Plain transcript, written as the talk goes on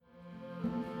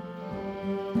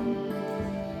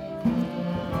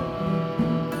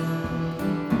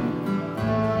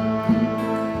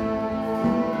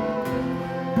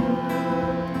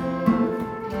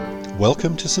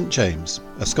Welcome to St James,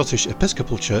 a Scottish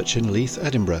Episcopal church in Leith,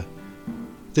 Edinburgh.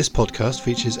 This podcast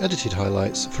features edited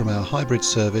highlights from our hybrid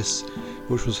service,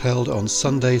 which was held on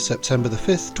Sunday, September the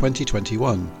 5th,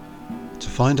 2021. To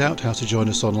find out how to join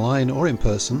us online or in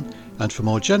person, and for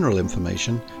more general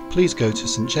information, please go to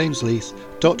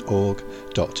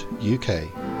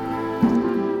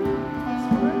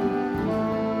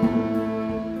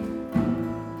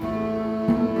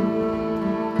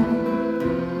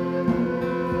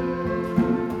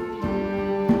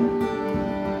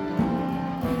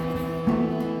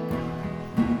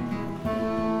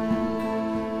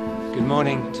Good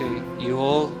morning to you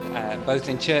all, both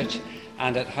in church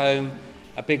and at home.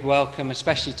 A big welcome,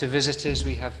 especially to visitors.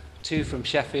 We have two from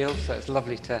Sheffield, so it's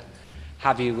lovely to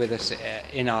have you with us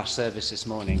in our service this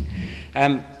morning.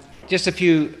 Just a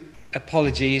few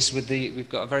apologies we've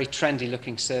got a very trendy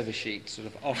looking service sheet, sort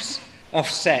of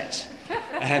offset.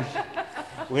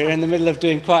 We're in the middle of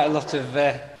doing quite a lot of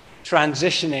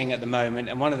transitioning at the moment,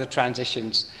 and one of the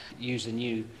transitions use a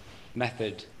new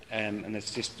method, and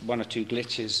there's just one or two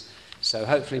glitches. So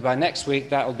hopefully by next week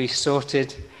that will be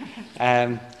sorted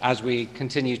as we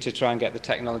continue to try and get the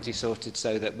technology sorted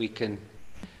so that we can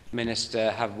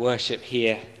minister, have worship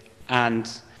here and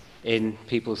in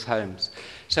people's homes.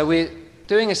 So we're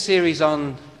doing a series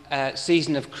on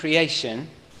season of creation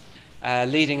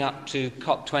leading up to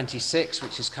COP26,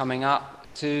 which is coming up,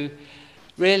 to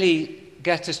really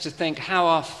get us to think how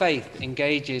our faith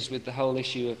engages with the whole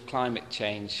issue of climate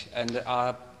change. And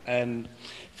our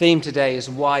theme today is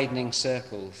widening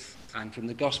circles, and from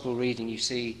the gospel reading you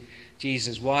see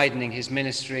Jesus widening his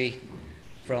ministry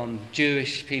from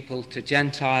Jewish people to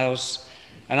Gentiles.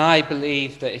 And I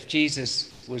believe that if Jesus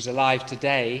was alive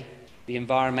today, the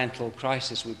environmental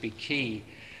crisis would be key,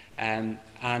 and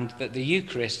that the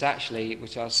Eucharist actually,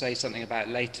 which I'll say something about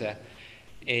later,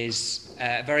 is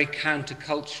very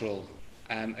countercultural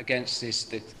against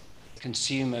the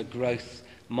consumer growth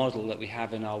model that we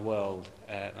have in our world,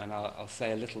 and I'll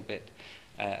say a little bit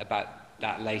about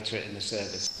that later in the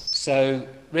service. So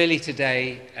really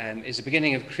today is the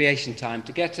beginning of creation time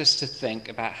to get us to think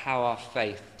about how our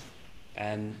faith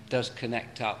does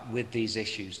connect up with these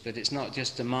issues, that it's not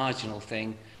just a marginal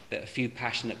thing that a few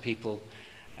passionate people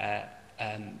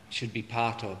should be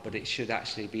part of, but it should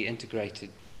actually be integrated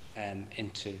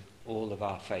into all of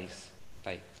our faith.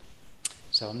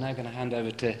 So I'm now going to hand over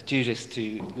to Judith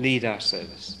to lead our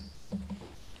service.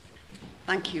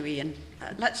 Thank you, Ian.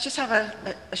 Let's just have a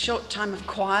short time of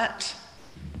quiet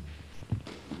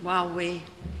while we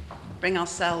bring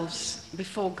ourselves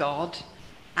before God.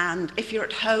 And if you're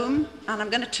at home, and I'm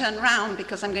going to turn around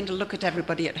because I'm going to look at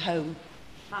everybody at home.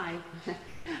 Hi.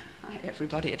 Hi,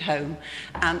 everybody at home.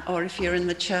 Or if you're in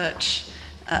the church,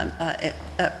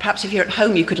 perhaps if you're at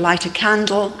home, you could light a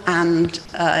candle, and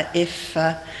if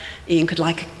Ian could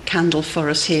light a candle for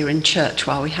us here in church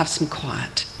while we have some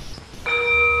quiet.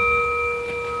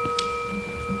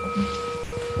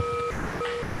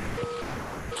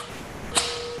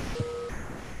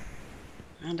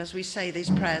 And as we say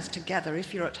these prayers together,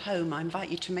 if you're at home, I invite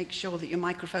you to make sure that your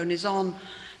microphone is on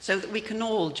so that we can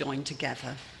all join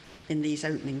together in these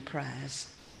opening prayers.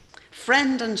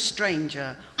 Friend and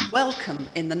stranger, welcome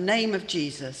in the name of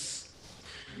Jesus.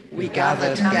 We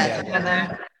gather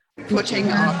together, putting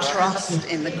our trust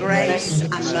in the grace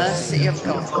and mercy of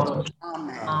God.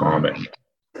 Amen. Amen.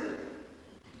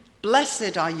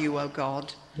 Blessed are you, O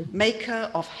God,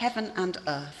 maker of heaven and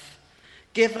earth,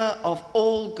 giver of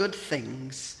all good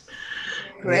things.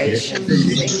 Creation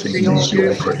sings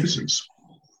your praises.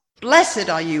 Blessed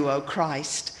are you, O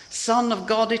Christ, Son of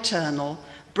God eternal,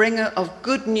 bringer of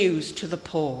good news to the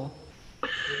poor.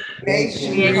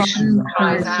 Creation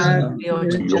cries out for Your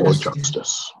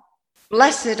justice.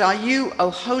 Blessed are you, O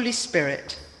Holy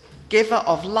Spirit, giver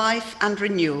of life and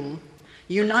renewal,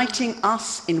 uniting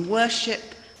us in worship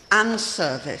and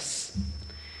service.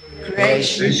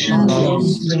 Creation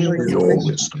longs for your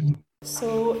wisdom.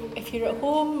 So if you're at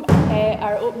home,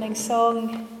 our opening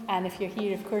song, and if you're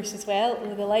here of course as well,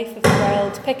 The Life of the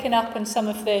World, picking up on some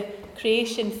of the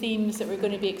creation themes that we're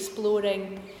going to be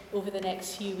exploring over the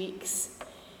next few weeks.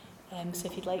 So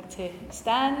if you'd like to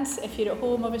stand, if you're at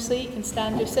home obviously, you can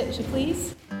stand or sit, you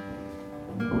please.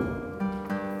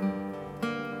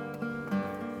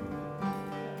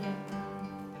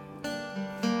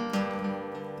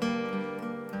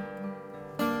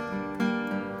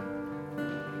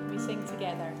 We sing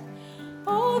together.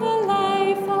 Oh, the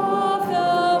life of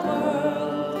the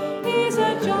world is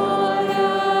a joy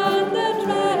and the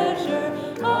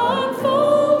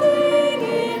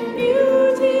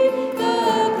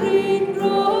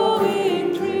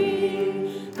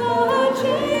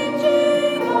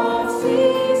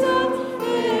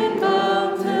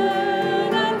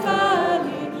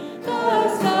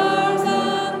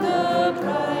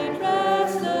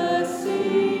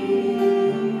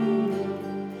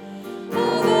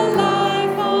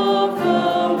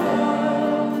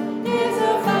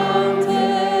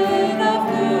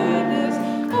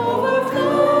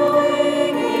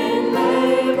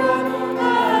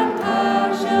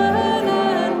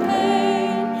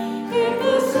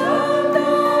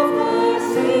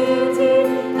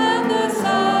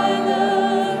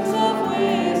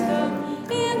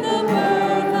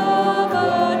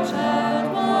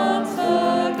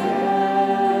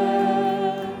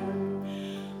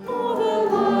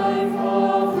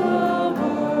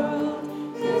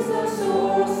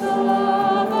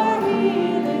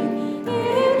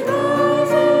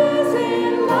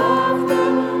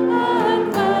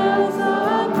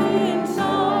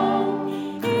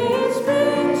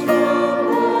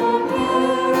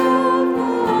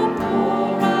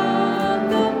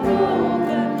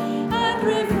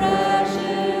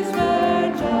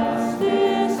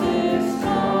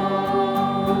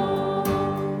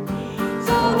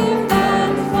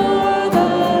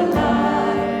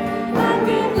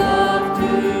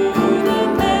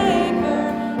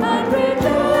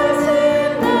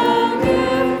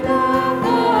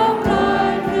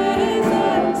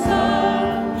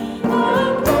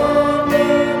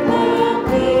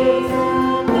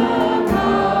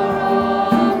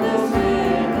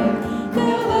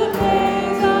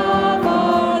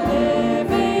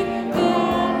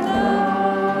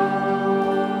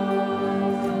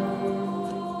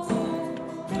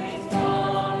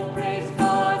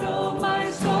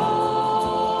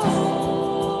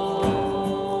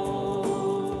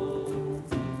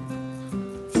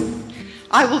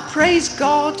I will praise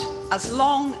God as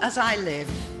long as I live.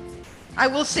 I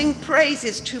will sing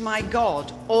praises to my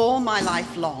God all my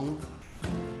life long.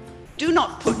 Do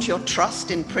not put your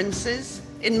trust in princes,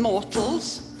 in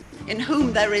mortals, in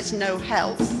whom there is no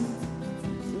help.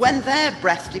 When their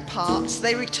breath departs,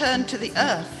 they return to the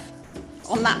earth.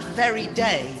 On that very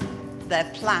day, their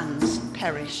plans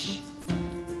perish.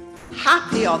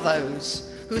 Happy are those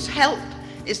whose help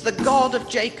is the God of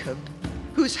Jacob,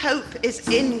 whose hope is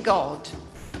in God,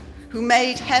 who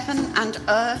made heaven and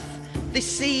earth, the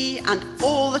sea and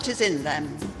all that is in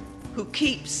them, who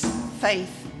keeps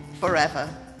faith forever,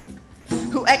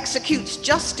 who executes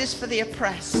justice for the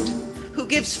oppressed, who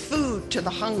gives food to the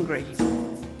hungry.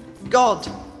 God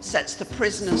sets the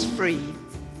prisoners free.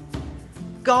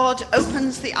 God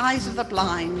opens the eyes of the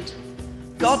blind.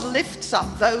 God lifts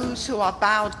up those who are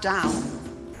bowed down.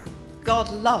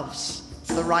 God loves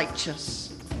the righteous.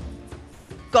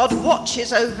 God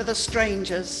watches over the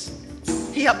strangers.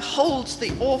 He upholds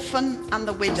the orphan and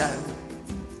the widow.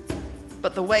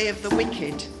 But the way of the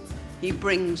wicked he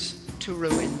brings to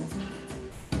ruin.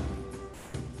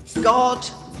 God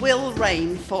will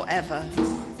reign forever.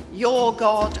 Your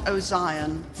God, O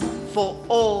Zion, for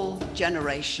all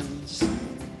generations.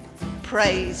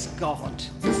 Praise God.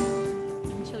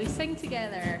 Shall we sing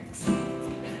together?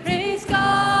 Praise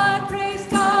God,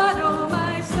 oh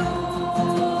my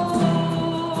soul.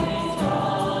 Praise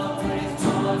God, oh my soul.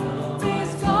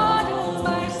 Praise God, oh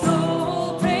my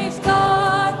soul. Praise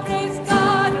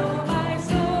God, oh my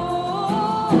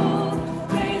soul.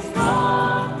 Praise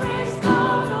God, oh my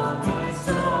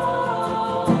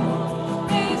soul.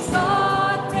 Praise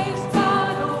God,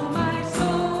 oh my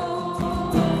soul.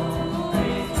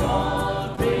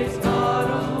 Praise God,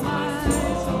 oh my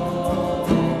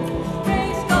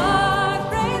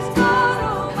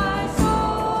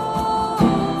soul.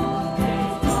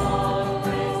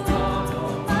 Praise God,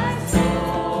 oh my soul.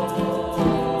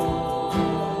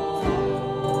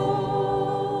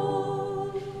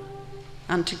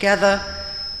 And together,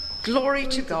 glory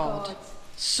to God,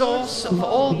 source of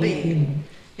all being,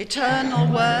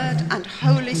 eternal Word and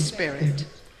Holy Spirit,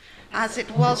 as it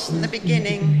was in the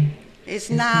beginning, is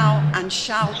now, and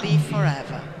shall be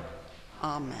forever.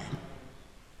 Amen.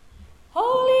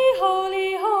 Holy,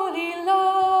 holy, holy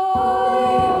Lord,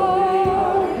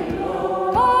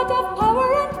 God of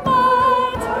power and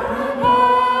might,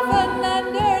 heaven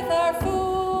and earth are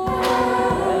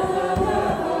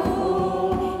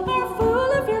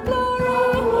full of your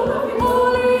glory.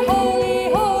 Holy,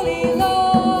 holy, holy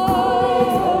Lord,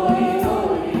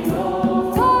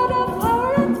 God of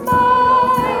power and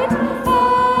might,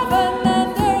 heaven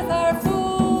and earth are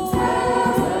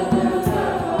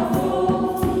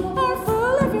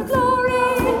full of your glory.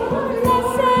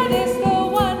 Blessed is the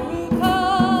one who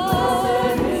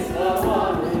comes.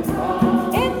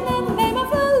 In the name of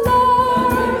the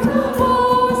Lord,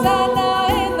 Hosanna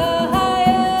in the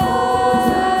highest.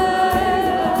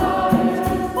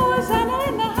 Hosanna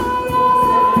in the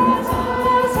highest.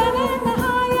 Hosanna in the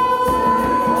highest.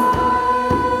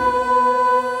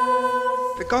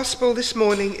 The Gospel this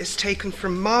morning is taken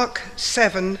from Mark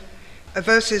 7,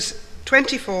 verses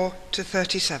 24 to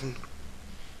 37.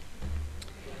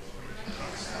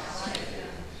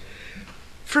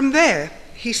 From there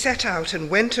he set out and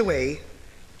went away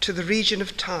to the region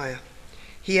of Tyre.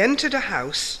 He entered a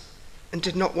house and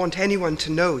did not want anyone to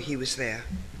know he was there.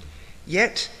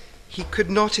 Yet he could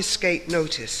not escape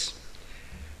notice.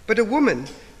 But a woman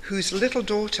whose little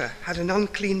daughter had an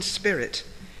unclean spirit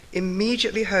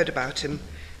immediately heard about him,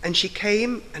 and she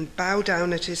came and bowed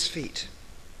down at his feet.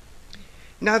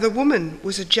 Now the woman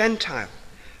was a Gentile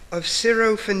of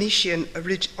Syro-Phoenician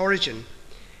origin.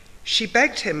 She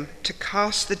begged him to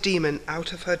cast the demon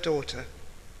out of her daughter.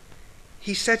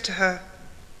 He said to her,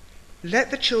 "Let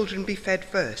the children be fed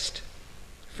first,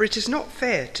 for it is not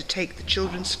fair to take the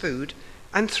children's food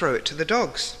and throw it to the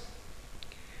dogs."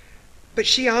 But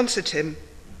she answered him,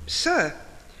 "Sir,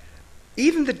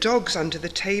 even the dogs under the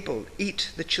table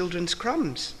eat the children's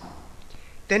crumbs."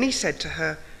 Then he said to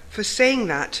her, "For saying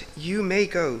that, you may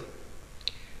go.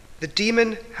 The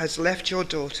demon has left your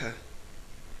daughter."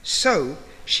 So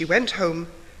she went home,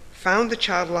 found the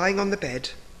child lying on the bed,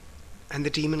 and the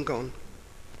demon gone.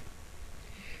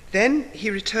 Then he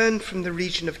returned from the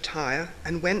region of Tyre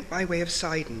and went by way of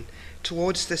Sidon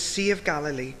towards the Sea of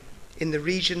Galilee in the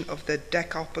region of the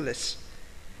Decapolis.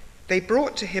 They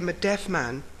brought to him a deaf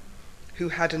man who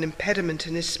had an impediment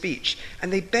in his speech,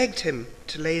 and they begged him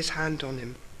to lay his hand on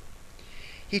him.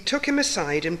 He took him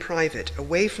aside in private,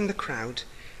 away from the crowd,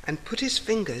 and put his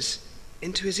fingers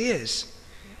into his ears.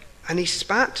 And he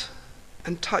spat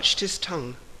and touched his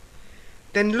tongue.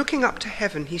 Then looking up to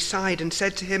heaven, he sighed and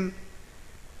said to him,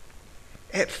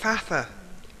 Ephphatha,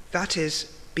 that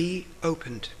is, be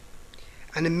opened.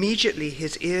 And immediately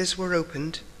his ears were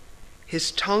opened,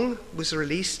 his tongue was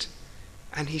released,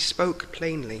 and he spoke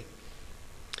plainly.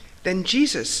 Then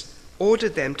Jesus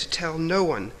ordered them to tell no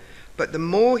one, but the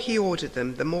more he ordered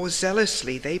them, the more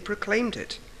zealously they proclaimed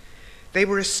it. They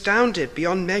were astounded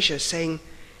beyond measure, saying,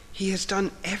 He has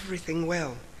done everything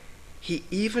well. He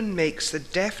even makes the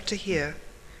deaf to hear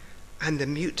and the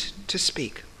mute to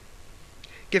speak.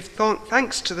 Give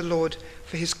thanks to the Lord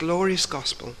for his glorious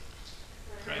gospel.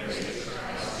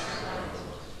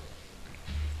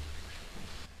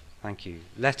 Thank you.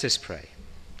 Let us pray.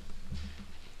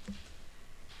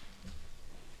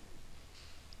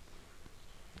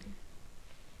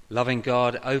 Loving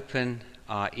God, open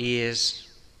our ears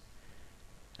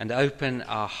and open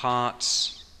our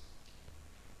hearts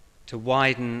to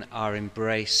widen our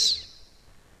embrace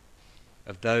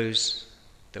of those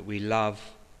that we love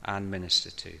and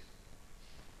minister to.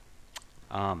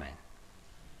 Amen.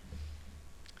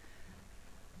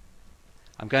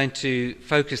 I'm going to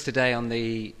focus today on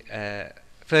the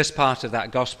first part of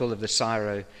that gospel of the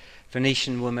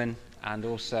Syro-Phoenician woman, and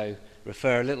also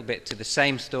refer a little bit to the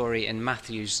same story in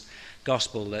Matthew's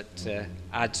gospel that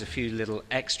adds a few little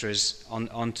extras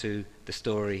onto the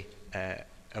story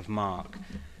of Mark.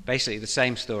 Basically the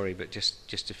same story, but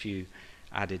just a few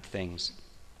added things.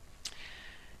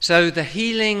 So the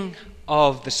healing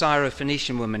of the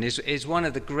Syro-Phoenician woman is one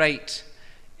of the great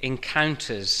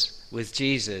encounters with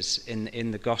Jesus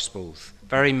in the Gospels.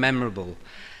 Very memorable.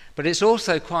 But it's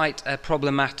also quite a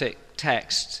problematic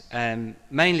text,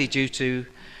 mainly due to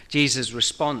Jesus'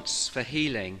 response for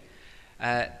healing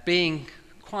being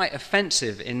quite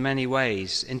offensive in many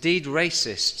ways, indeed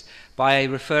racist, by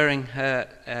referring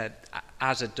her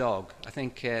as a dog. I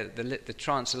think the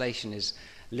translation is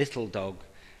little dog,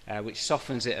 which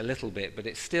softens it a little bit, but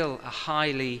it's still a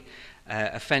highly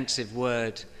offensive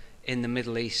word in the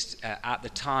Middle East at the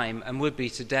time, and would be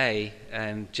today.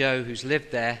 Joe, who's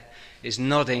lived there, is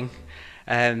nodding.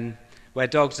 Where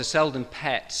dogs are seldom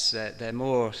pets, they're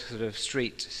more sort of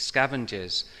street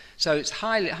scavengers. So it's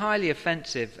highly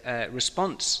offensive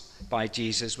response by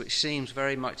Jesus, which seems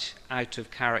very much out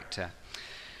of character.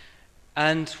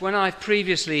 And when I've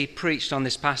previously preached on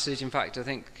this passage, in fact, I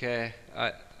think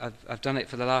I've done it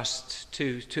for the last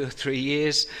two or 3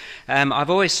 years, I've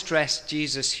always stressed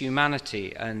Jesus'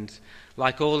 humanity, and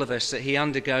like all of us, that he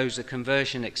undergoes a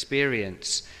conversion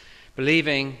experience,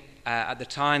 believing at the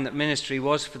time that ministry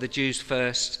was for the Jews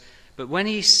first, but when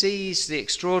he sees the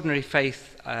extraordinary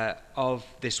faith of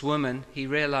this woman, he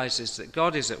realizes that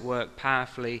God is at work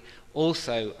powerfully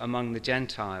also among the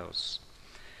Gentiles.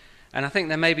 And I think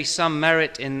there may be some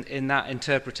merit in that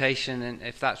interpretation, and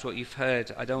if that's what you've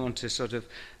heard, I don't want to sort of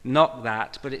knock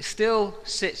that, but it still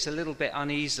sits a little bit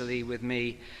uneasily with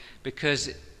me,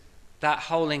 because that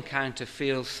whole encounter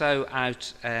feels so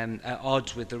at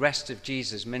odds with the rest of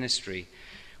Jesus' ministry,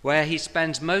 where he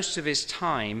spends most of his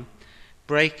time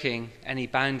breaking any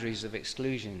boundaries of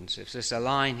exclusions. If there's a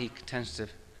line, he tends to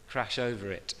crash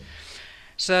over it.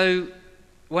 So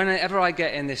whenever I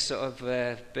get in this sort of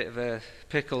bit of a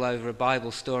pickle over a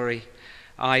Bible story,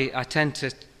 I tend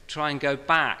to try and go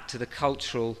back to the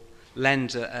cultural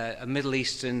lens, a Middle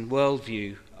Eastern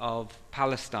worldview of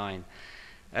Palestine.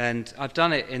 And I've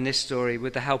done it in this story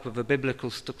with the help of a biblical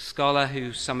scholar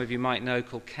who some of you might know,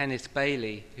 called Kenneth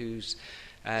Bailey, who's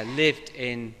lived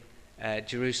in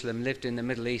Jerusalem, lived in the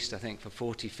Middle East, I think, for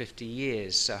 40, 50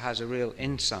 years, so has a real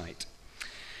insight.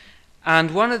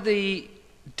 And one of the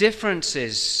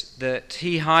differences that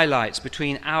he highlights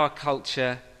between our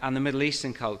culture and the Middle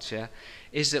Eastern culture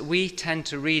is that we tend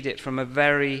to read it from a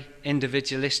very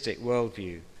individualistic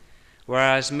worldview,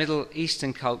 whereas Middle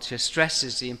Eastern culture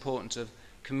stresses the importance of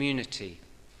community.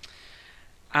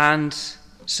 And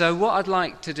so what I'd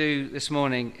like to do this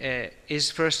morning is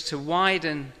for us to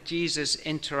widen Jesus'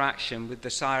 interaction with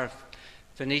the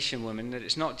Syro-Phoenician woman, that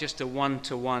it's not just a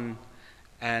one-to-one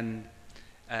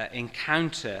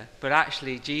encounter, but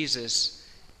actually Jesus'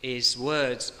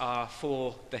 words are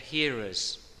for the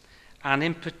hearers, and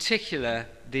in particular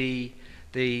the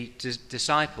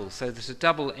disciples. So there's a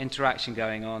double interaction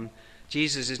going on.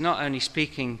 Jesus is not only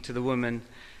speaking to the woman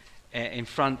in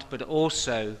front, but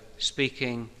also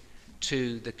speaking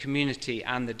to the community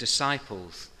and the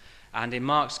disciples. And in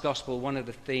Mark's gospel, one of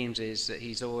the themes is that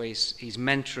he's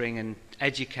mentoring and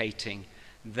educating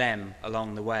them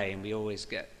along the way, and we always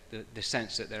get the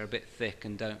sense that they're a bit thick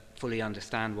and don't fully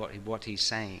understand what he's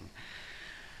saying.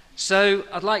 So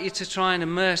I'd like you to try and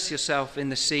immerse yourself in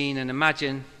the scene and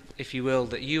imagine, if you will,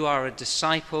 that you are a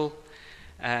disciple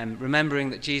remembering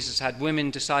that Jesus had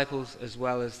women disciples as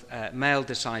well as male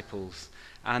disciples,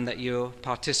 and that you're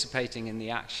participating in the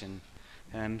action.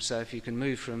 So if you can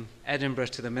move from Edinburgh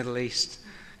to the Middle East,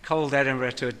 cold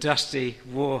Edinburgh to a dusty,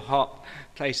 war-hot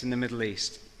place in the Middle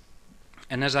East.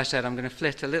 And as I said, I'm going to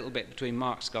flit a little bit between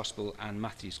Mark's Gospel and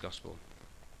Matthew's Gospel.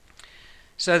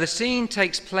 So the scene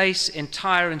takes place in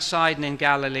Tyre and Sidon in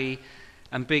Galilee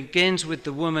and begins with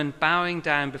the woman bowing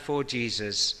down before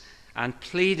Jesus and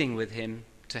pleading with him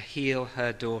to heal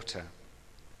her daughter.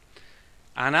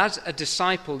 And as a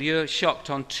disciple, you're shocked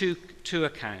on two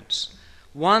accounts.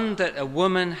 One, that a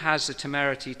woman has the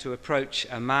temerity to approach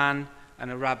a man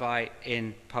and a rabbi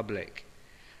in public.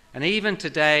 And even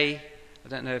today, I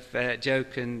don't know if Joe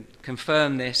can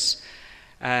confirm this,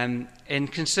 in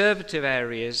conservative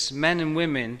areas, men and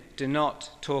women do not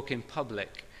talk in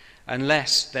public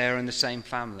unless they're in the same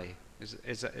family.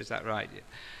 Is that right?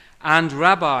 And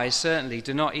rabbis certainly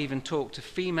do not even talk to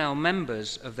female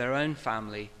members of their own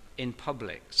family in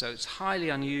public. So it's highly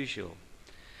unusual.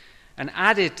 And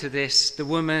added to this, the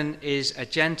woman is a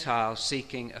Gentile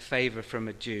seeking a favor from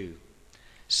a Jew.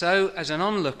 So as an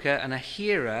onlooker and a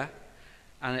hearer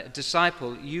and a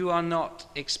disciple, you are not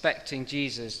expecting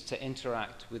Jesus to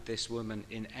interact with this woman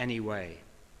in any way.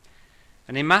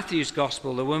 And in Matthew's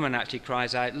Gospel, the woman actually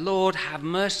cries out, "Lord, have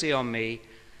mercy on me,"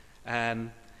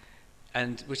 and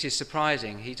which is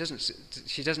surprising.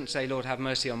 She doesn't say, "Lord, have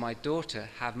mercy on my daughter,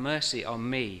 have mercy on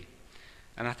me."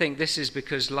 And I think this is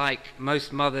because, like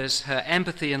most mothers, her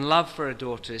empathy and love for her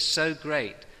daughter is so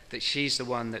great that she's the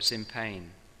one that's in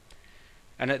pain.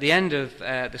 And at the end of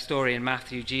the story in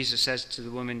Matthew, Jesus says to the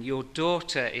woman, "Your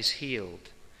daughter is healed."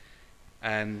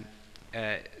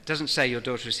 Doesn't say your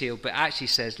daughter is healed, but actually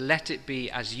says, "Let it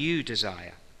be as you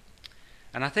desire."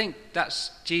 And I think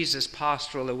that's Jesus'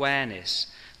 pastoral awareness,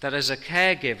 that as a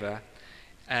caregiver,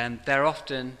 they're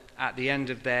often at the end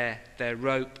of their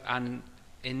rope and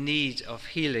in need of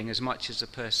healing as much as a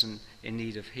person in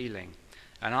need of healing.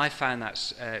 And I found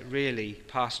that's really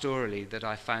pastorally, that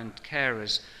I found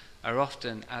carers are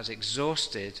often as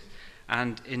exhausted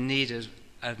and in need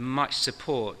of much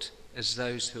support as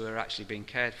those who are actually being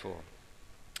cared for.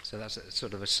 So that's a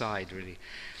sort of aside, really.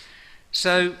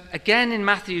 So again, in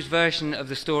Matthew's version of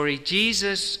the story,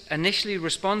 Jesus initially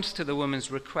responds to the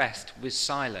woman's request with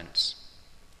silence.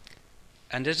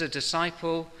 And as a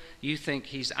disciple, you think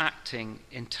he's acting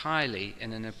entirely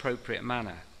in an appropriate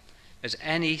manner, as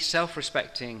any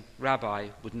self-respecting rabbi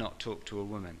would not talk to a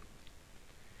woman.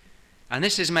 And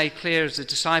this is made clear as the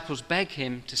disciples beg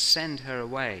him to send her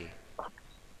away.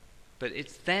 But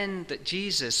it's then that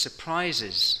Jesus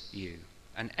surprises you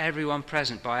and everyone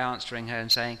present by answering her and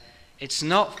saying, "It's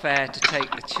not fair to take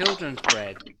the children's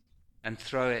bread and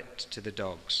throw it to the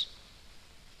dogs."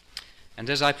 And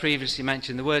as I previously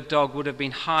mentioned, the word dog would have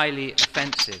been highly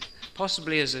offensive,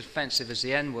 possibly as offensive as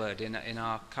the N-word in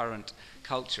our current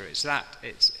culture. It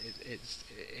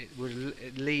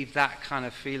would leave that kind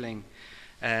of feeling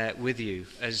with you,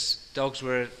 as dogs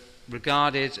were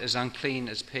regarded as unclean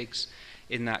as pigs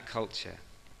in that culture.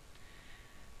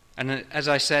 And as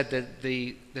I said,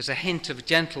 there's a hint of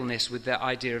gentleness with the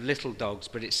idea of little dogs,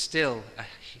 but it's still a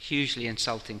hugely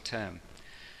insulting term.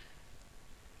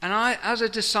 And as a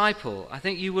disciple, I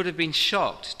think you would have been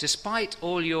shocked, despite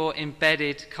all your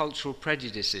embedded cultural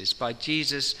prejudices, by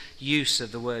Jesus' use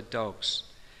of the word dogs.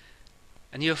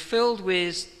 And you're filled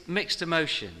with mixed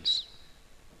emotions.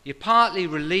 You're partly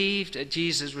relieved at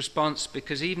Jesus' response,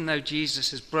 because even though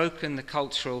Jesus has broken the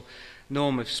cultural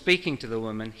norm of speaking to the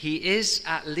woman, he is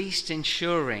at least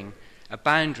ensuring a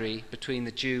boundary between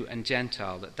the Jew and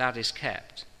Gentile, that is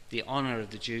kept, the honor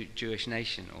of the Jewish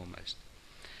nation almost.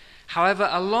 However,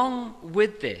 along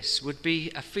with this would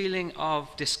be a feeling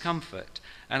of discomfort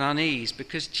and unease,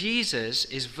 because Jesus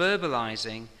is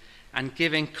verbalizing and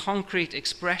giving concrete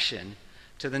expression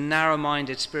to the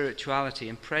narrow-minded spirituality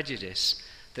and prejudice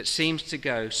that seems to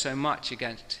go so much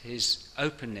against his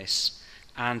openness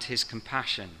and his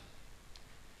compassion.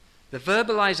 The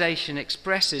verbalization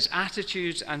expresses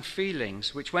attitudes and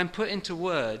feelings which, when put into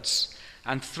words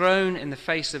and thrown in the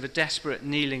face of a desperate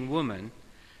kneeling woman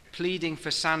pleading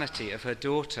for sanity of her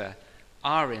daughter,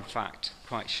 are in fact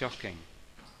quite shocking.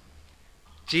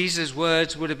 Jesus'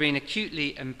 words would have been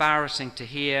acutely embarrassing to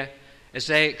hear, as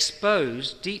they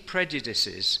expose deep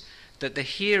prejudices that the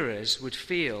hearers would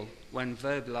feel when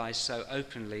verbalized so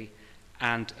openly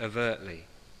and overtly.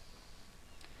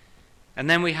 And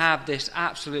then we have this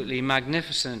absolutely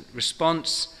magnificent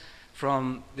response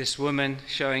from this woman,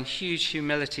 showing huge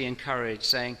humility and courage,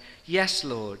 saying, "Yes,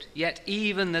 Lord, yet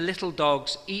even the little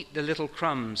dogs eat the little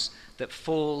crumbs that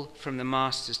fall from the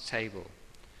master's table."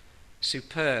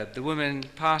 Superb. The woman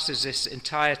passes this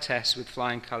entire test with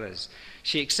flying colours.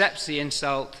 She accepts the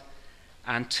insult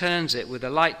and turns it with a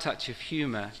light touch of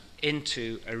humour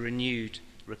into a renewed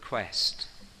request.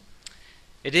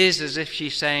 It is as if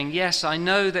she's saying, yes, I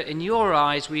know that in your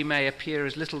eyes we may appear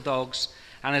as little dogs,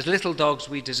 and as little dogs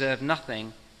we deserve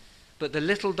nothing, but the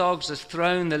little dogs have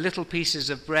thrown the little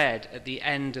pieces of bread at the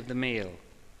end of the meal.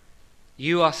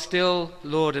 You are still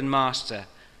Lord and Master,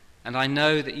 and I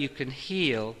know that you can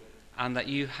heal and that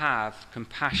you have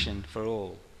compassion for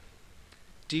all.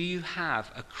 Do you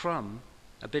have a crumb,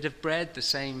 a bit of bread, the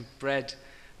same bread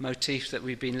motif that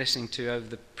we've been listening to over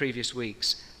the previous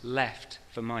weeks, left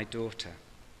for my daughter?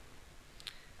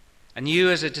 And you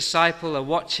as a disciple are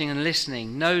watching and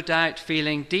listening, no doubt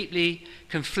feeling deeply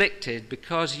conflicted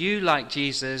because you, like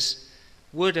Jesus,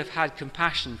 would have had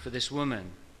compassion for this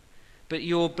woman. But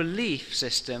your belief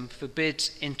system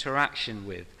forbids interaction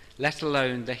with, let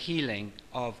alone the healing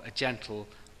of a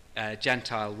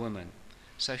Gentile woman.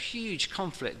 So huge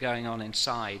conflict going on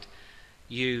inside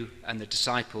you and the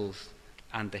disciples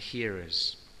and the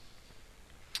hearers.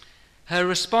 Her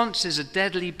response is a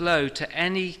deadly blow to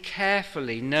any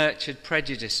carefully nurtured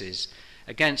prejudices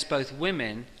against both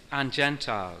women and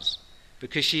Gentiles,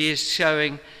 because she is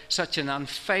showing such an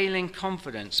unfailing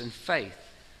confidence and faith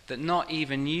that not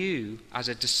even you, as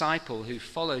a disciple who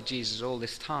followed Jesus all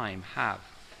this time, have.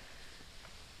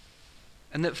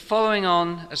 And that following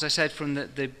on, as I said, from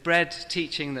the bread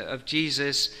teaching of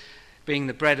Jesus being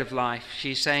the bread of life,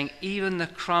 she's saying even the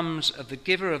crumbs of the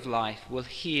giver of life will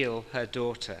heal her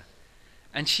daughter.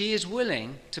 And she is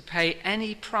willing to pay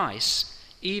any price,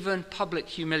 even public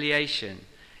humiliation,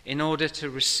 in order to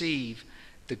receive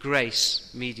the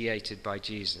grace mediated by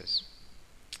Jesus.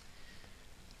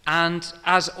 And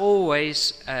as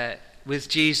always with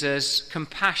Jesus,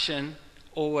 compassion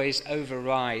always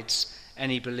overrides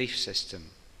any belief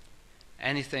system.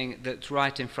 Anything that's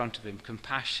right in front of him,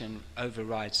 compassion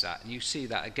overrides that. And you see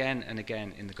that again and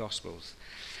again in the Gospels.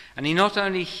 And he not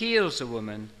only heals a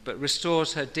woman, but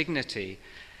restores her dignity.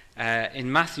 In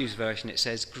Matthew's version, it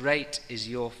says, "Great is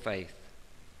your faith."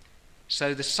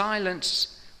 So the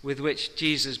silence with which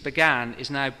Jesus began is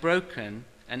now broken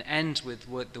and ends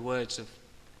with the words of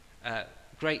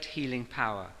great healing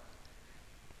power.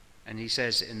 And he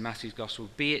says in Matthew's Gospel,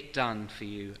 "Be it done for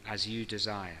you as you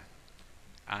desire."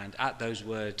 And at those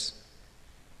words,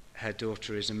 her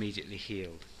daughter is immediately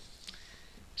healed.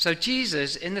 So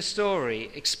Jesus, in the story,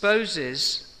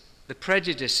 exposes the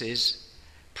prejudices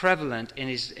prevalent in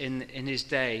his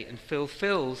day and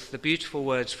fulfills the beautiful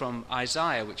words from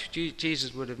Isaiah, which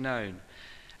Jesus would have known.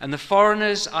 "And the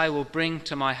foreigners I will bring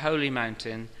to my holy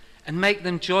mountain and make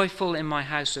them joyful in my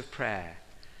house of prayer.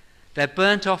 Their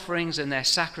burnt offerings and their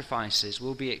sacrifices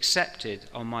will be accepted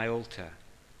on my altar.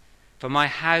 For my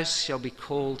house shall be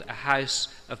called a house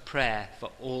of prayer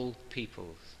for all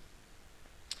peoples."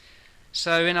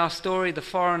 So in our story, the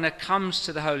foreigner comes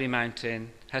to the holy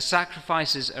mountain, her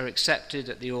sacrifices are accepted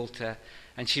at the altar,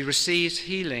 and she receives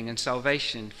healing and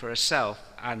salvation for herself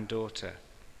and daughter.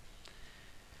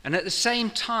 And at the same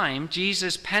time,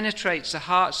 Jesus penetrates the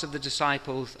hearts of the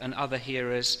disciples and other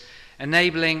hearers,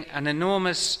 enabling an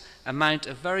enormous amount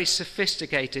of very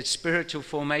sophisticated spiritual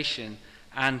formation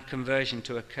and conversion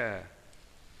to occur.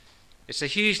 It's a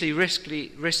hugely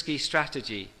risky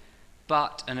strategy,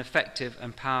 but an effective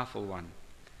and powerful one.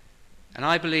 And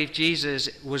I believe Jesus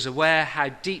was aware how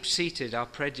deep-seated our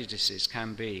prejudices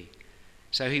can be,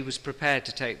 so he was prepared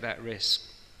to take that risk.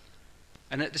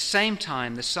 And at the same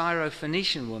time, the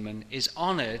Syrophoenician woman is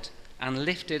honored and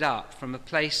lifted up from a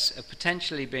place of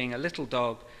potentially being a little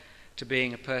dog to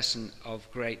being a person of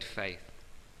great faith.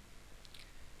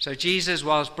 So Jesus,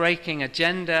 whilst breaking a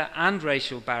gender and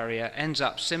racial barrier, ends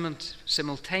up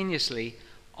simultaneously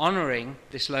honoring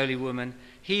this lowly woman,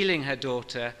 healing her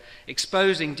daughter,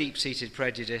 exposing deep-seated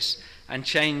prejudice, and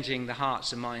changing the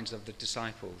hearts and minds of the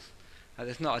disciples.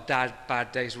 That's not a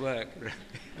bad day's work.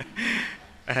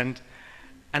 And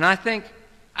I think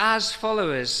as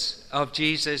followers of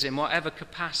Jesus, in whatever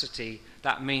capacity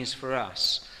that means for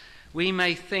us, we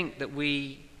may think that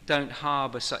we don't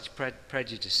harbour such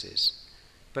prejudices.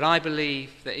 But I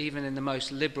believe that even in the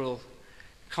most liberal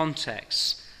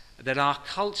contexts, that our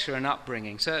culture and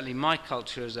upbringing, certainly my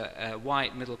culture as a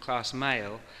white middle-class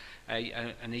male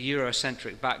and a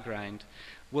Eurocentric background,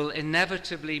 will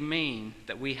inevitably mean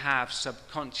that we have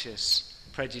subconscious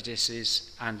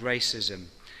prejudices and racism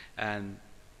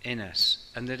in us,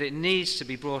 and that it needs to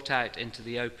be brought out into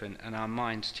the open and our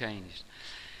minds changed.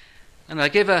 And I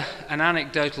give an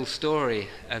anecdotal story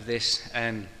of this.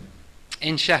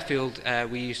 In Sheffield,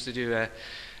 we used to do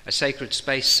a sacred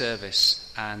space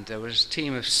service, and there was a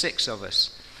team of 6 of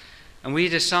us. And we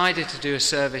decided to do a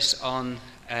service on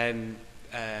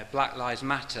Black Lives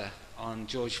Matter, on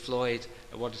George Floyd,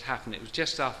 what had happened. It was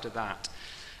just after that.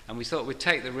 And we thought we'd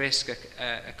take the risk,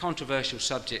 a controversial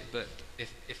subject, but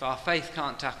if our faith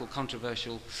can't tackle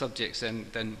controversial subjects,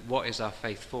 then what is our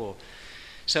faith for?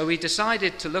 So we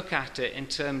decided to look at it in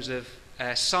terms of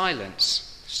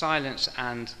silence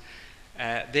and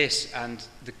this, and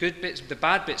the good bits, the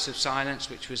bad bits of silence,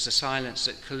 which was the silence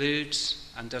that colludes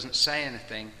and doesn't say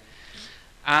anything,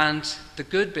 and the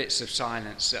good bits of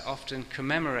silence that often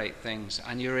commemorate things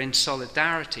and you're in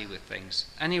solidarity with things.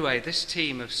 Anyway, this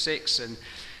team of 6, and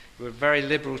we're a very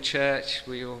liberal church,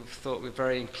 we all thought we were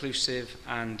very inclusive,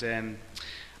 and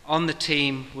on the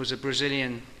team was a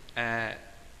Brazilian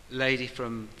lady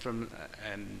from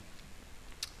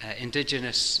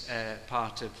indigenous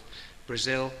part of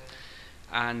Brazil,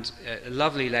 and a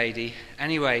lovely lady.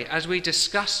 Anyway, as we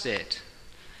discussed it,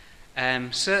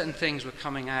 certain things were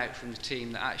coming out from the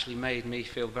team that actually made me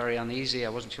feel very uneasy. I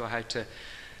wasn't sure how to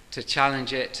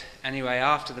challenge it. Anyway,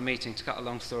 after the meeting, to cut a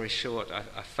long story short,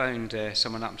 I phoned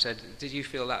someone up and said, did you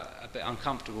feel that a bit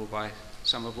uncomfortable by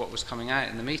some of what was coming out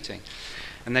in the meeting?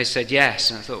 And they said yes,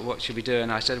 and I thought, what should we do?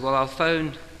 And I said, well, I'll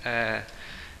phone the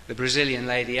Brazilian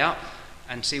lady up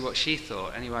and see what she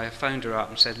thought. Anyway, I phoned her up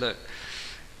and said, look,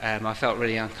 I felt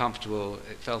really uncomfortable.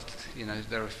 It felt,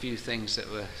 there were a few things that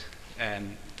were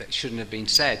that shouldn't have been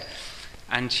said.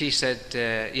 And she said,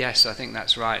 yes, I think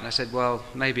that's right. And I said, well,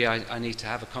 maybe I need to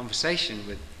have a conversation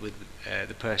with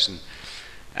the person.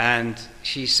 And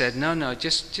she said, no,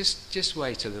 just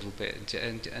wait a little bit,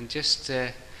 and just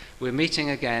we're meeting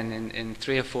again in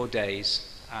 3 or 4 days,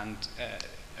 and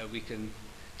we can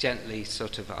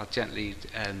I'll gently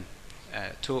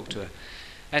talk to her.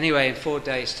 Anyway, in 4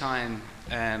 days' time,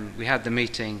 we had the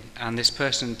meeting, and this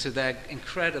person, to their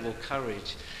incredible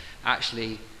courage,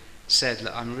 actually said,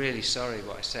 look, I'm really sorry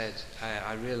what I said.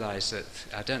 I realise that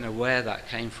I don't know where that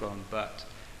came from, but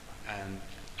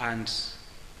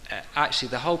actually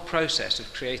the whole process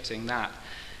of creating that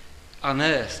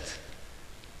unearthed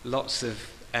lots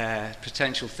of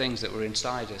potential things that were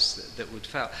inside us that would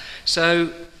fail.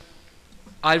 So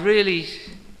I really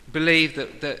believe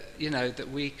that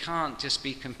we can't just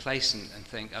be complacent and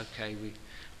think, okay,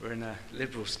 we're in a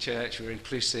liberal church, we're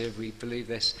inclusive, we believe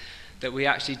this, that we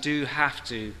actually do have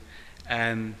to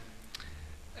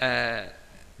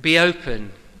be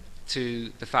open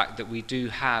to the fact that we do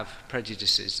have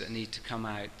prejudices that need to come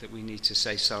out, that we need to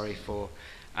say sorry for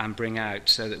and bring out,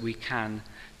 so that we can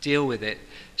deal with it,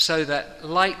 so that,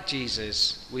 like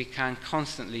Jesus, we can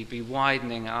constantly be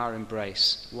widening our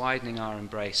embrace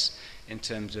in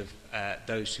terms of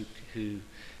those who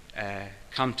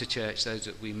come to church, those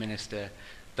that we minister,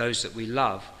 those that we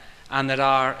love, and that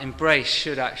our embrace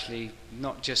should actually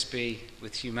not just be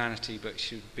with humanity, but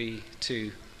should be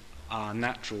to our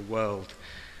natural world,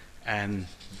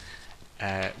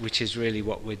 which is really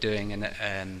what we're doing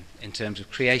in terms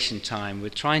of creation time. We're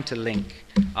trying to link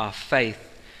our faith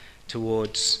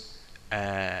towards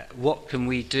what can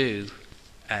we do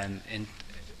in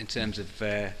terms of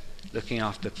looking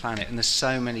after the planet. And there's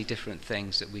so many different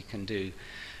things that we can do.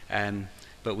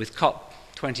 But with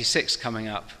COP26 coming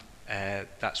up,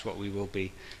 that's what we will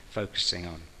be focusing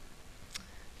on.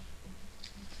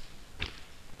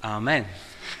 Amen.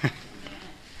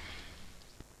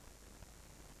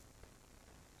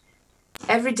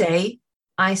 Every day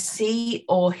I see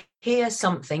or hear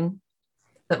something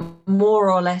that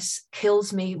more or less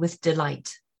kills me with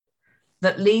delight,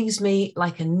 that leaves me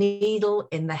like a needle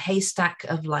in the haystack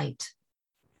of light.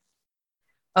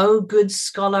 O good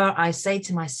scholar, I say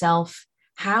to myself,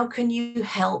 how can you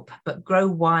help but grow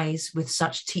wise with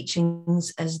such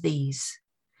teachings as these?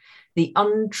 The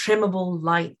untrimmable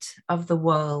light of the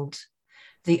world,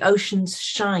 the ocean's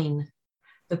shine,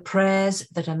 the prayers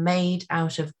that are made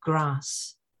out of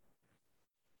grass.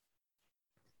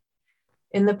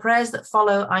 In the prayers that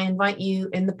follow, I invite you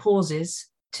in the pauses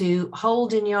to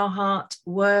hold in your heart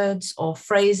words or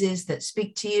phrases that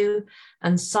speak to you,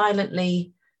 and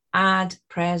silently add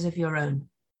prayers of your own.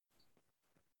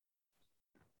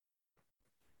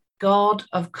 God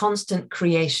of constant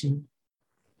creation,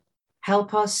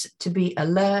 help us to be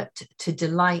alert to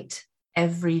delight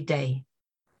every day,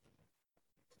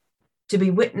 to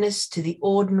be witness to the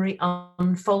ordinary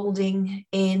unfolding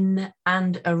in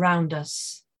and around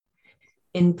us,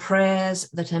 in prayers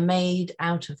that are made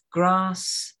out of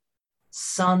grass,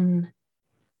 sun,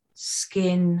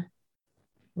 skin,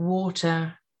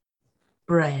 water,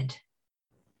 bread.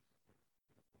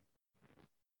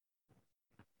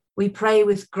 We pray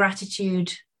with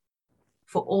gratitude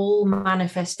for all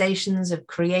manifestations of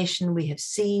creation we have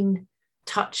seen,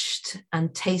 touched,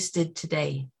 and tasted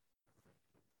today.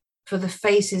 for the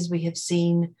faces we have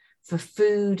seen, for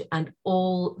food and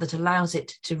all that allows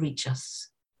it to reach us.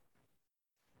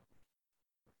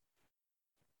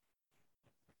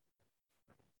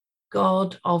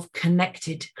 God of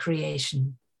connected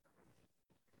creation,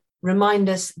 remind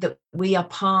us that we are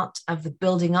part of the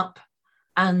building up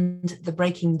and the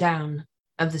breaking down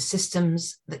of the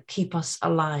systems that keep us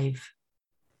alive.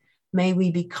 May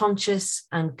we be conscious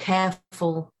and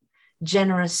careful,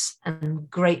 generous and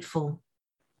grateful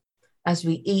as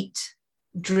we eat,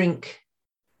 drink,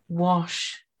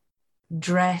 wash,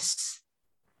 dress,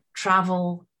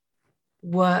 travel,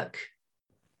 work,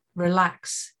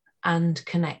 relax, and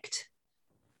connect.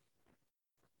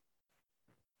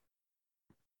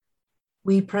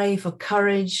 We pray for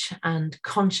courage and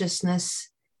consciousness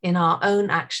in our own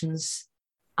actions,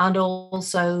 and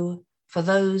also for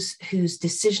those whose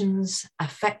decisions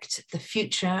affect the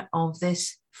future of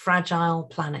this fragile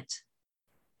planet.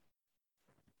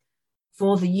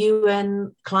 For the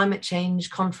UN Climate Change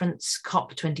Conference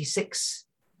COP26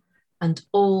 and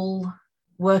all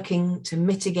working to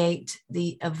mitigate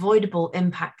the avoidable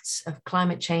impacts of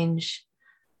climate change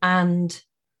and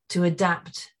to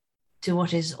adapt to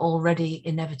what is already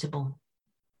inevitable.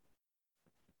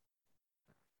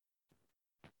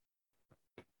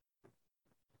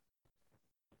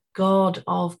 God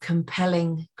of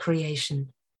compelling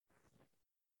creation,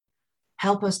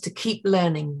 help us to keep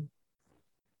learning,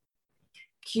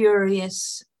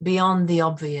 curious beyond the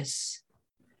obvious,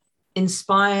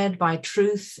 inspired by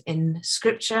truth in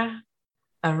Scripture,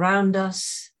 around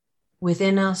us,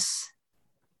 within us,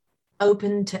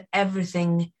 open to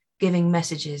everything giving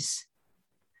messages,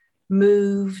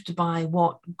 moved by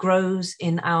what grows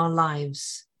in our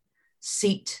lives,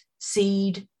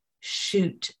 seed,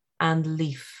 shoot, and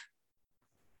leaf.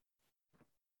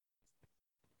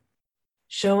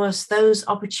 Show us those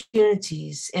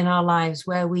opportunities in our lives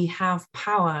where we have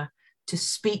power to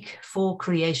speak for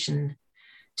creation,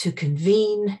 to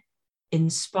convene,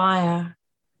 inspire,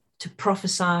 to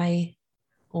prophesy,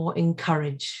 or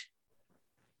encourage.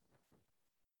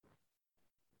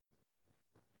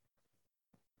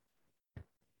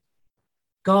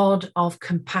 God of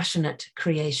compassionate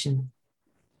creation,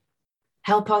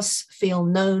 help us feel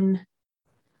known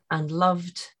and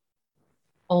loved,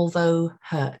 although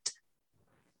hurt.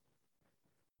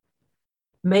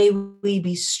 May we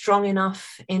be strong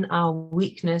enough in our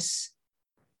weakness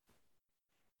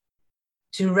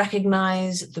to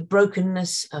recognize the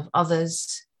brokenness of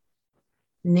others,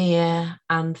 near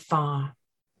and far,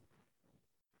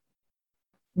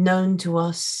 known to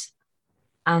us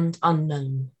and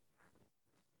unknown.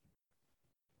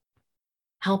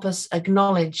 Help us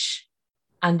acknowledge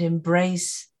and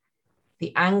embrace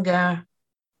the anger,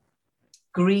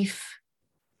 grief,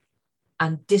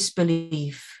 and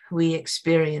disbelief we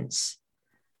experience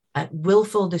at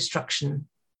willful destruction,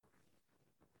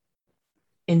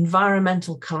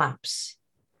 environmental collapse,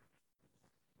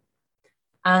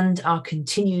 and our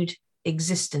continued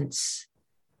existence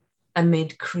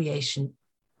amid creation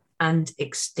and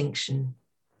extinction.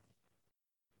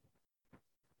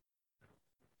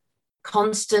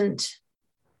 Constant,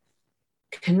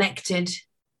 connected,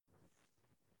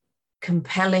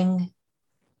 compelling,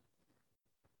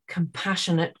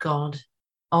 compassionate God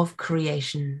of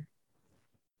creation.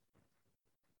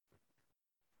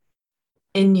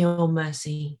 In your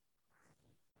mercy,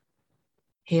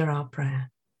 hear our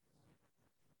prayer.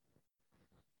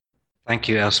 Thank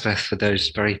you, Elspeth, for those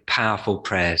very powerful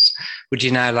prayers. Would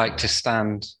you now like to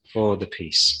stand for the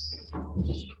peace?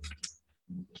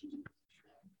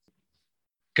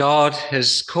 God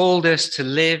has called us to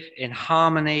live in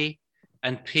harmony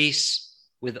and peace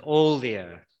with all the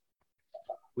earth.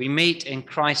 We meet in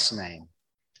Christ's name.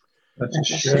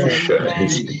 Share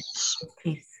his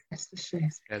peace.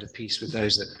 Share the peace with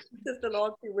those that... Does the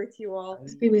Lord be with you all?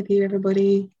 Peace be with you,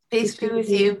 everybody. Peace be with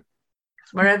you.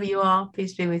 Wherever you are,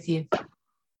 peace be with you.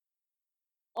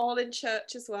 All in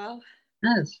church as well.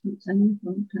 Yes.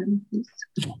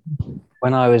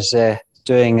 When I was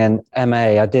doing an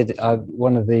MA,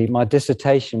 my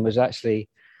dissertation was actually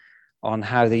on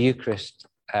how the Eucharist,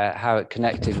 how it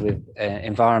connected with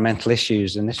environmental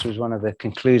issues. And this was one of the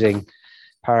concluding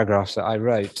paragraphs that I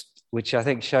wrote, which I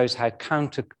think shows how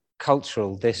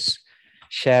countercultural this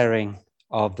sharing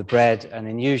of the bread and,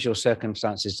 in usual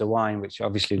circumstances, the wine, which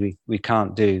obviously we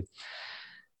can't do.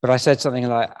 But I said something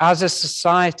like, as a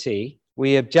society,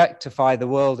 we objectify the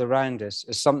world around us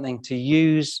as something to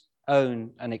use,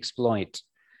 own, and exploit.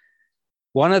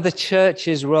 One of the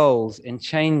church's roles in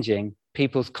changing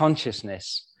people's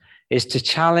consciousness is to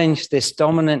challenge this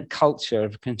dominant culture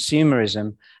of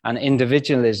consumerism and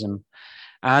individualism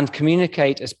and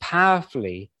communicate as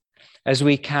powerfully as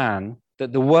we can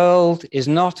that the world is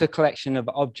not a collection of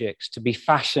objects to be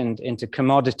fashioned into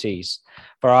commodities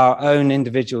for our own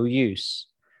individual use,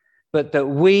 but that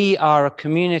we are a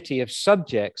community of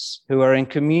subjects who are in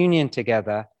communion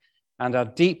together and are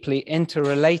deeply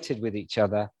interrelated with each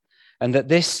other, and that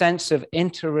this sense of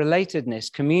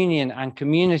interrelatedness, communion, and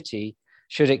community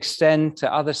should extend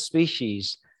to other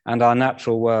species and our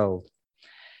natural world.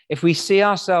 If we see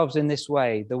ourselves in this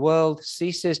way, the world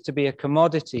ceases to be a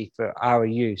commodity for our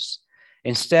use.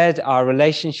 Instead, our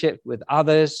relationship with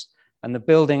others and the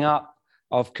building up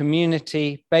of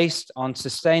community based on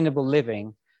sustainable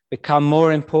living become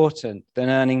more important than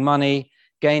earning money,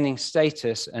 gaining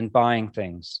status, and buying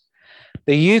things.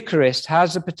 The Eucharist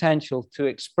has the potential to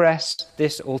express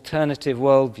this alternative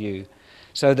worldview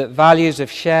so that values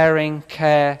of sharing,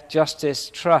 care, justice,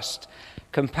 trust,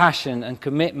 compassion, and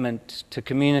commitment to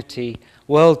community,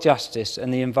 world justice,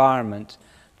 and the environment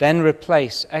then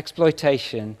replace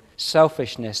exploitation,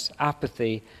 selfishness,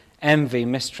 apathy, envy,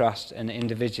 mistrust, and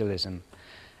individualism.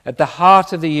 At the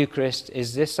heart of the Eucharist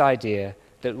is this idea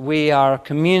that we are a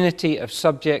community of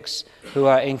subjects who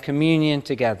are in communion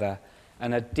together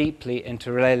and are deeply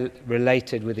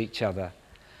interrelated with each other.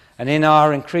 And in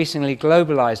our increasingly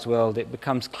globalized world, it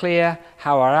becomes clear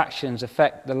how our actions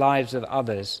affect the lives of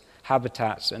others,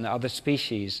 habitats, and other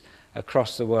species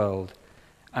across the world.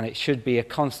 And it should be a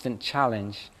constant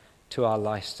challenge to our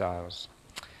lifestyles.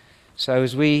 So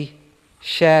as we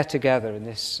share together in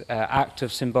this act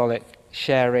of symbolic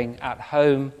sharing at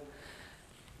home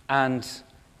and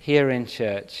here in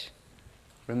church,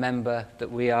 remember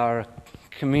that we are a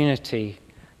community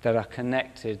that are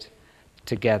connected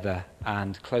together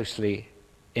and closely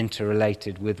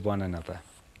interrelated with one another.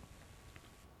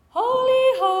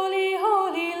 Holy, holy,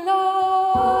 holy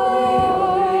Lord,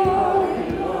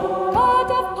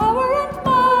 God of power and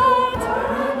might,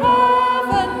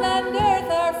 heaven and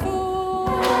earth are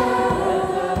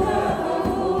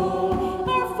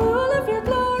full of your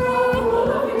glory.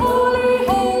 Holy,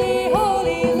 holy,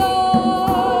 holy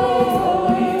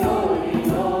Lord,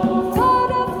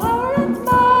 God of power and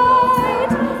might,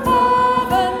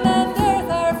 heaven and earth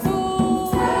are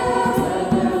full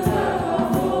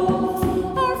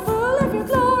of your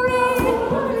glory.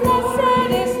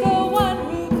 Blessed is the one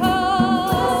who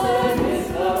comes.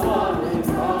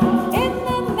 In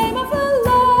the name of the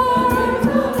Lord,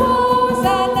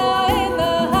 Hosanna in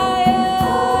the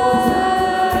highest.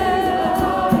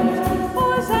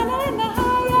 Hosanna in the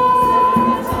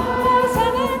highest.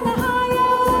 Hosanna in the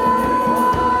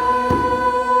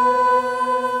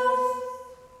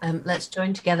highest. Let's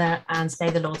join together and say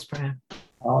the Lord's Prayer.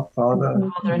 Our Father,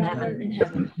 Father in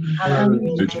heaven,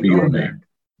 hallowed be your name.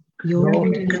 Your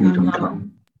kingdom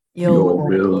come. Your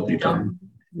will be done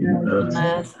in on earth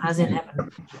earth as in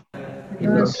heaven. Give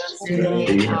us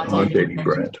today our daily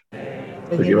bread.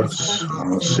 Forgive us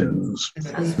our sins,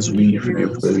 as we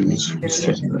forgive those who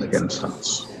sin against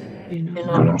us. Do Do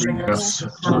not bring us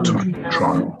into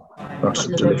trial, but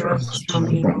deliver us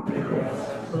from evil.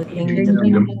 For the The kingdom,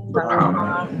 kingdom, the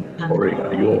power, and glory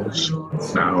are yours,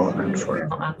 now and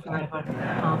forever. and forever.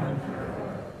 Amen.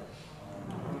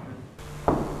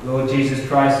 Lord Jesus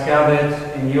Christ, gathered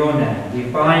in your name, we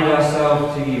bind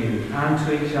ourselves to you and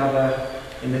to each other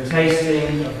in the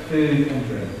tasting of food and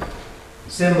drink,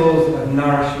 symbols of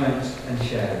nourishment and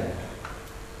sharing.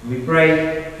 We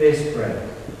break this bread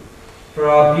for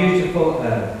our beautiful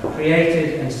earth,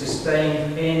 created and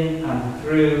sustained in and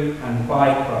through and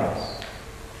by Christ.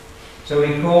 So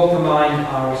we call to mind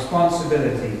our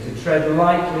responsibility to tread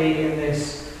lightly in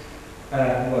this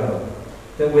world,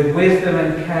 that with wisdom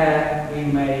and care we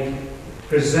may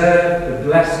preserve the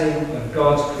blessing of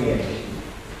God's creation.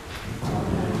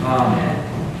 Amen.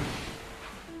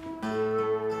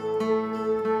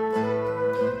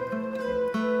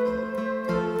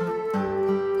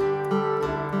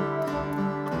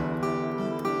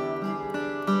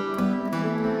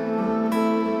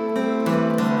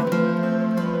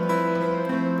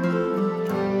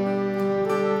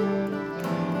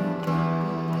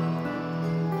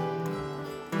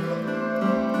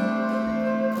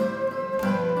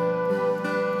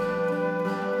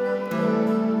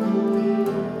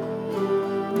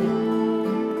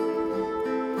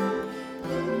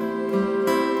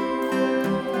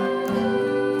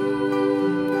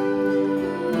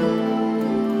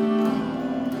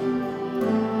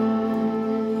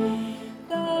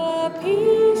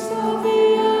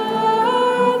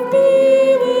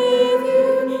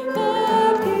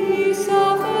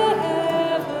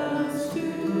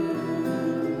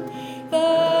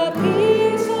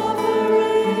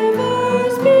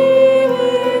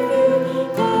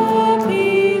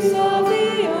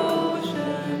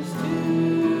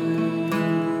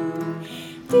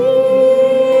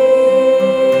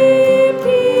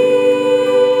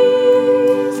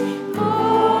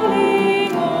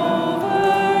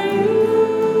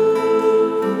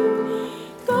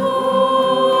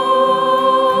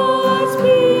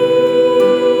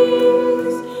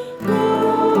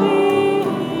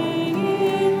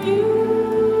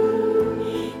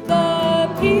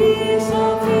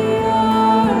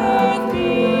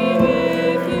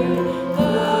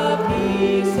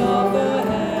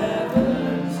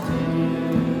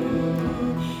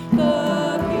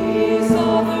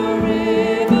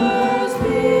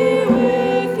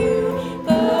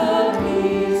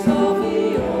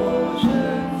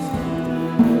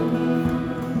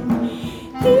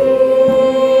 He